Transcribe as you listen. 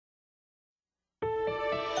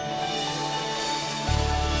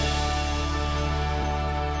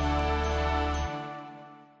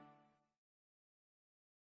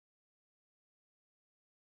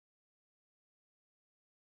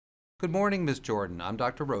Good morning, Ms. Jordan. I'm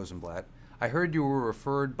Dr. Rosenblatt. I heard you were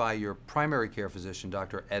referred by your primary care physician,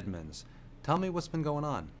 Dr. Edmonds. Tell me what's been going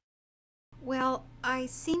on. Well, I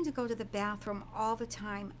seem to go to the bathroom all the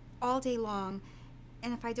time, all day long,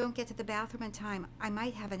 and if I don't get to the bathroom in time, I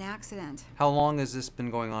might have an accident. How long has this been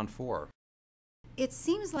going on for? It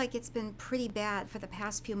seems like it's been pretty bad for the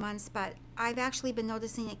past few months, but I've actually been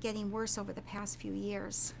noticing it getting worse over the past few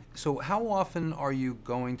years. So how often are you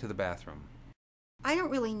going to the bathroom? I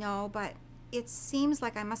don't really know, but it seems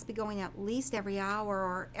like I must be going at least every hour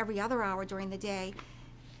or every other hour during the day,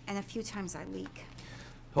 and a few times I leak.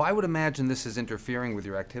 So I would imagine this is interfering with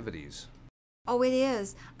your activities. Oh, it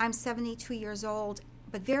is. I'm 72 years old,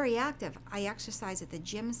 but very active. I exercise at the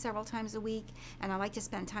gym several times a week, and I like to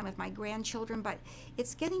spend time with my grandchildren, but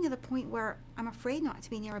it's getting to the point where I'm afraid not to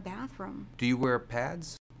be near a bathroom. Do you wear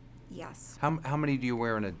pads? Yes. How many do you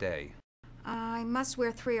wear in a day? I must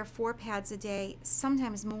wear 3 or 4 pads a day,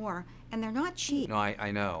 sometimes more, and they're not cheap. No, I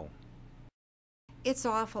know. It's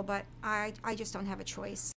awful, but I just don't have a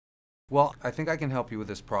choice. Well, I think I can help you with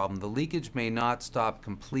this problem. The leakage may not stop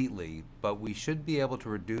completely, but we should be able to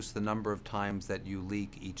reduce the number of times that you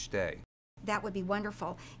leak each day. That would be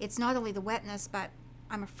wonderful. It's not only the wetness, but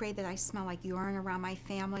I'm afraid that I smell like urine around my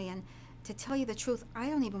family, and to tell you the truth,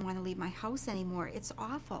 I don't even want to leave my house anymore. It's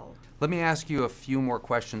awful. Let me ask you a few more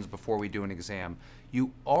questions before we do an exam.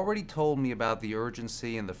 You already told me about the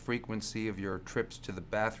urgency and the frequency of your trips to the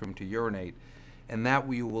bathroom to urinate, and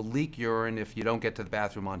that you will leak urine if you don't get to the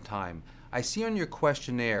bathroom on time. I see on your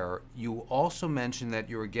questionnaire you also mentioned that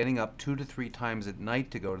you were getting up 2 to 3 times at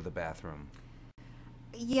night to go to the bathroom.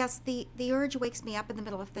 Yes, the urge wakes me up in the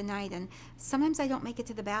middle of the night, and sometimes I don't make it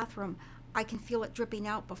to the bathroom. I can feel it dripping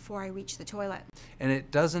out before I reach the toilet. And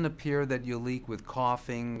it doesn't appear that you leak with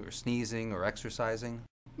coughing or sneezing or exercising?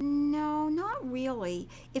 No, not really.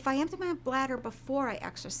 If I empty my bladder before I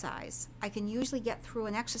exercise, I can usually get through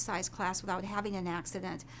an exercise class without having an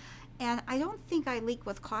accident. And I don't think I leak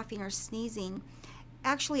with coughing or sneezing.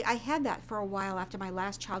 Actually, I had that for a while after my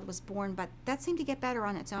last child was born, but that seemed to get better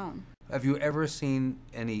on its own. Have you ever seen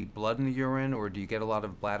any blood in the urine, or do you get a lot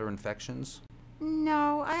of bladder infections?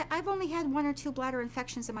 No, I've only had 1 or 2 bladder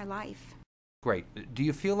infections in my life. Great. Do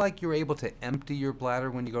you feel like you're able to empty your bladder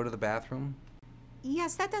when you go to the bathroom?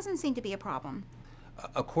 Yes, that doesn't seem to be a problem.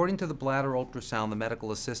 According to the bladder ultrasound the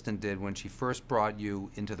medical assistant did when she first brought you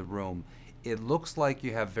into the room, it looks like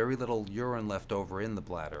you have very little urine left over in the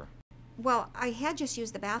bladder. Well, I had just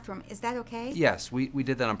used the bathroom. Is that okay? Yes, we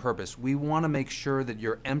did that on purpose. We want to make sure that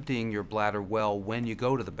you're emptying your bladder well when you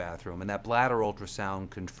go to the bathroom, and that bladder ultrasound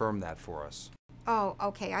confirmed that for us. Oh,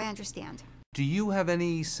 okay, I understand. Do you have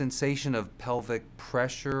any sensation of pelvic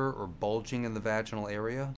pressure or bulging in the vaginal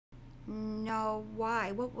area? No,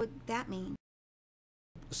 why? What would that mean?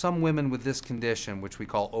 Some women with this condition, which we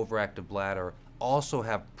call overactive bladder, also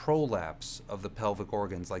have prolapse of the pelvic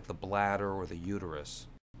organs like the bladder or the uterus.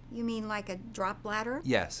 You mean like a drop bladder?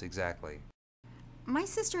 Yes, exactly. My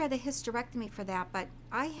sister had a hysterectomy for that, but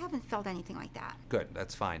I haven't felt anything like that. Good,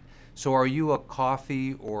 that's fine. So are you a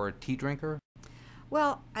coffee or a tea drinker?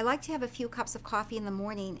 Well, I like to have a few cups of coffee in the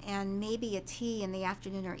morning and maybe a tea in the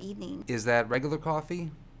afternoon or evening. Is that regular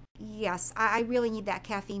coffee? Yes, I really need that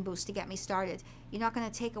caffeine boost to get me started. You're not going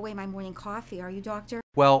to take away my morning coffee, are you, doctor?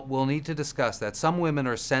 Well, we'll need to discuss that. Some women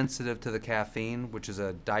are sensitive to the caffeine, which is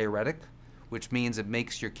a diuretic, which means it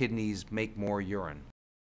makes your kidneys make more urine.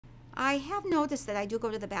 I have noticed that I do go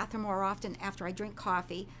to the bathroom more often after I drink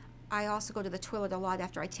coffee. I also go to the toilet a lot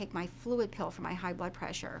after I take my fluid pill for my high blood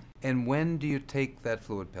pressure. And when do you take that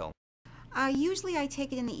fluid pill? Usually I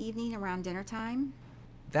take it in the evening around dinner time.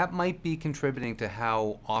 That might be contributing to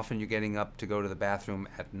how often you're getting up to go to the bathroom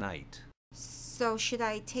at night. So should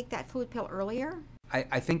I take that fluid pill earlier?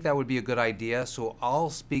 I think that would be a good idea, so I'll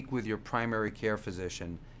speak with your primary care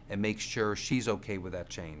physician and make sure she's okay with that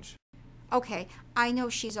change. Okay, I know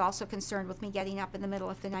she's also concerned with me getting up in the middle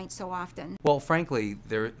of the night so often. Well, frankly,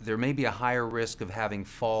 there may be a higher risk of having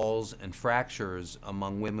falls and fractures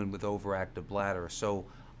among women with overactive bladder, so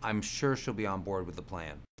I'm sure she'll be on board with the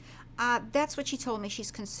plan. That's what she told me.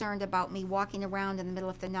 She's concerned about me walking around in the middle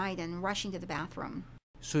of the night and rushing to the bathroom.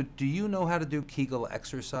 So do you know how to do Kegel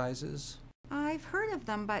exercises? I've heard of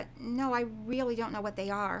them, but no, I really don't know what they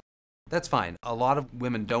are. That's fine. A lot of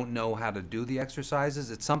women don't know how to do the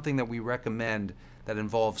exercises. It's something that we recommend that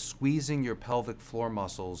involves squeezing your pelvic floor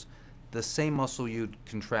muscles, the same muscle you'd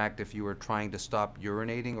contract if you were trying to stop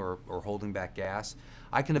urinating or holding back gas.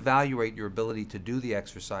 I can evaluate your ability to do the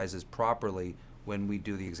exercises properly when we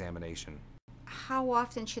do the examination. How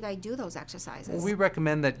often should I do those exercises? Well, we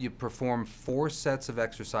recommend that you perform 4 sets of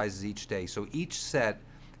exercises each day. So each set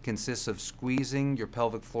consists of squeezing your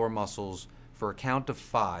pelvic floor muscles for a count of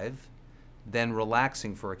 5, then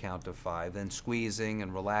relaxing for a count of 5, then squeezing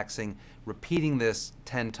and relaxing, repeating this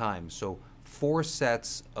 10 times. So 4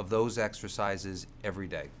 sets of those exercises every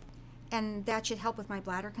day. And that should help with my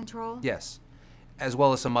bladder control? Yes, as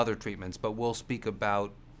well as some other treatments, but we'll speak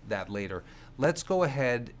about that later. Let's go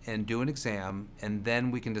ahead and do an exam, and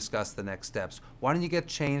then we can discuss the next steps. Why don't you get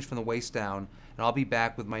changed from the waist down, and I'll be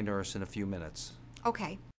back with my nurse in a few minutes.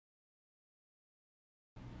 Okay.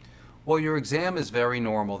 Well, your exam is very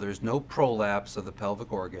normal. There's no prolapse of the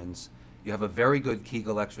pelvic organs. You have a very good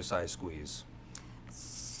Kegel exercise squeeze.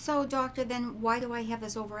 So, doctor, then why do I have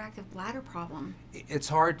this overactive bladder problem? It's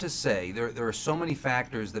hard to say. There are so many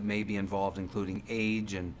factors that may be involved, including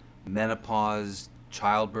age and menopause,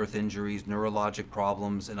 childbirth injuries, neurologic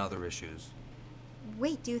problems, and other issues.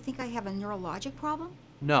 Wait, do you think I have a neurologic problem?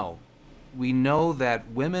 No. We know that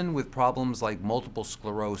women with problems like multiple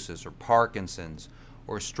sclerosis or Parkinson's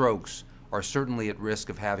or strokes are certainly at risk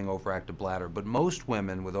of having overactive bladder, but most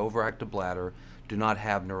women with overactive bladder do not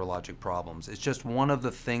have neurologic problems. It's just one of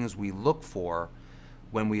the things we look for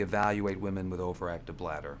when we evaluate women with overactive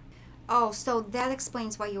bladder. Oh, so that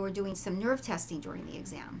explains why you were doing some nerve testing during the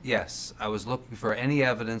exam. Yes, I was looking for any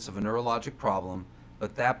evidence of a neurologic problem,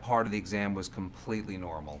 but that part of the exam was completely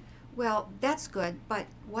normal. Well, that's good, but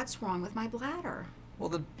what's wrong with my bladder? Well,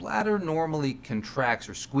 the bladder normally contracts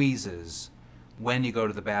or squeezes when you go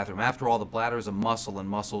to the bathroom. After all, the bladder is a muscle, and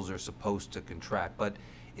muscles are supposed to contract. But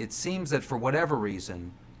it seems that for whatever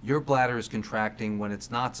reason, your bladder is contracting when it's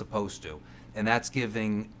not supposed to, and that's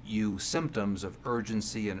giving you symptoms of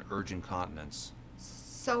urgency and urgent continence.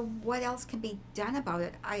 So what else can be done about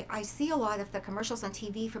it? I see a lot of the commercials on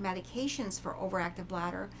TV for medications for overactive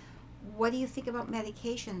bladder. What do you think about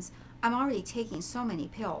medications? I'm already taking so many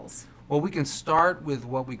pills. Well, we can start with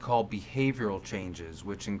what we call behavioral changes,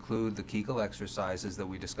 which include the Kegel exercises that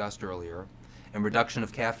we discussed earlier, and reduction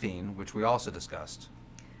of caffeine, which we also discussed.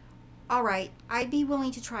 All right, I'd be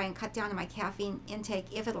willing to try and cut down on my caffeine intake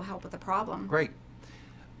if it'll help with the problem. Great.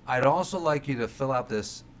 I'd also like you to fill out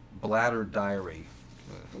this bladder diary.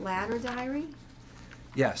 Bladder diary?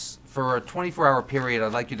 Yes, for a 24-hour period,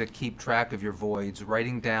 I'd like you to keep track of your voids,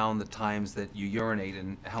 writing down the times that you urinate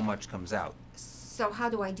and how much comes out. So how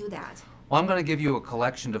do I do that? Well, I'm going to give you a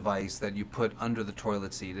collection device that you put under the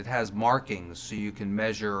toilet seat. It has markings so you can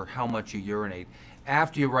measure how much you urinate.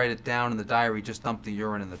 After you write it down in the diary, just dump the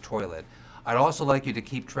urine in the toilet. I'd also like you to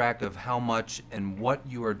keep track of how much and what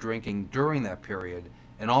you are drinking during that period,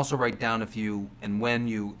 and also write down if you and when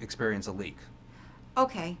you experience a leak.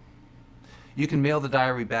 Okay. You can mail the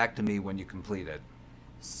diary back to me when you complete it.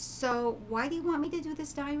 So why do you want me to do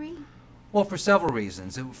this diary? Well, for several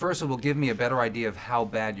reasons. First, it will give me a better idea of how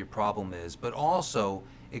bad your problem is, but also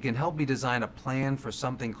it can help me design a plan for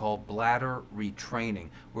something called bladder retraining,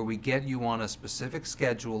 where we get you on a specific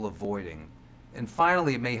schedule of voiding. And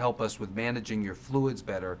finally, it may help us with managing your fluids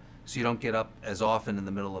better so you don't get up as often in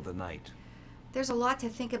the middle of the night. There's a lot to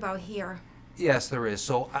think about here. Yes, there is.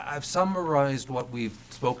 So I've summarized what we've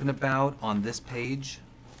spoken about on this page.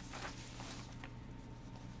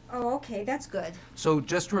 Oh, okay, that's good. So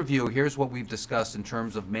just to review, here's what we've discussed in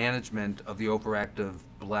terms of management of the overactive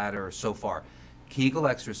bladder so far. Kegel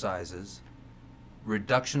exercises,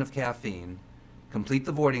 reduction of caffeine, complete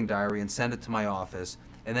the voiding diary and send it to my office,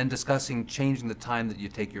 and then discussing changing the time that you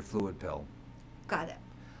take your fluid pill. Got it.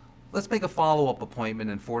 Let's make a follow-up appointment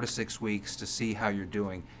in 4 to 6 weeks to see how you're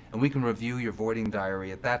doing, and we can review your voiding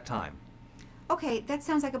diary at that time. Okay, that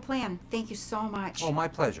sounds like a plan. Thank you so much. Oh, my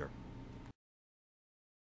pleasure.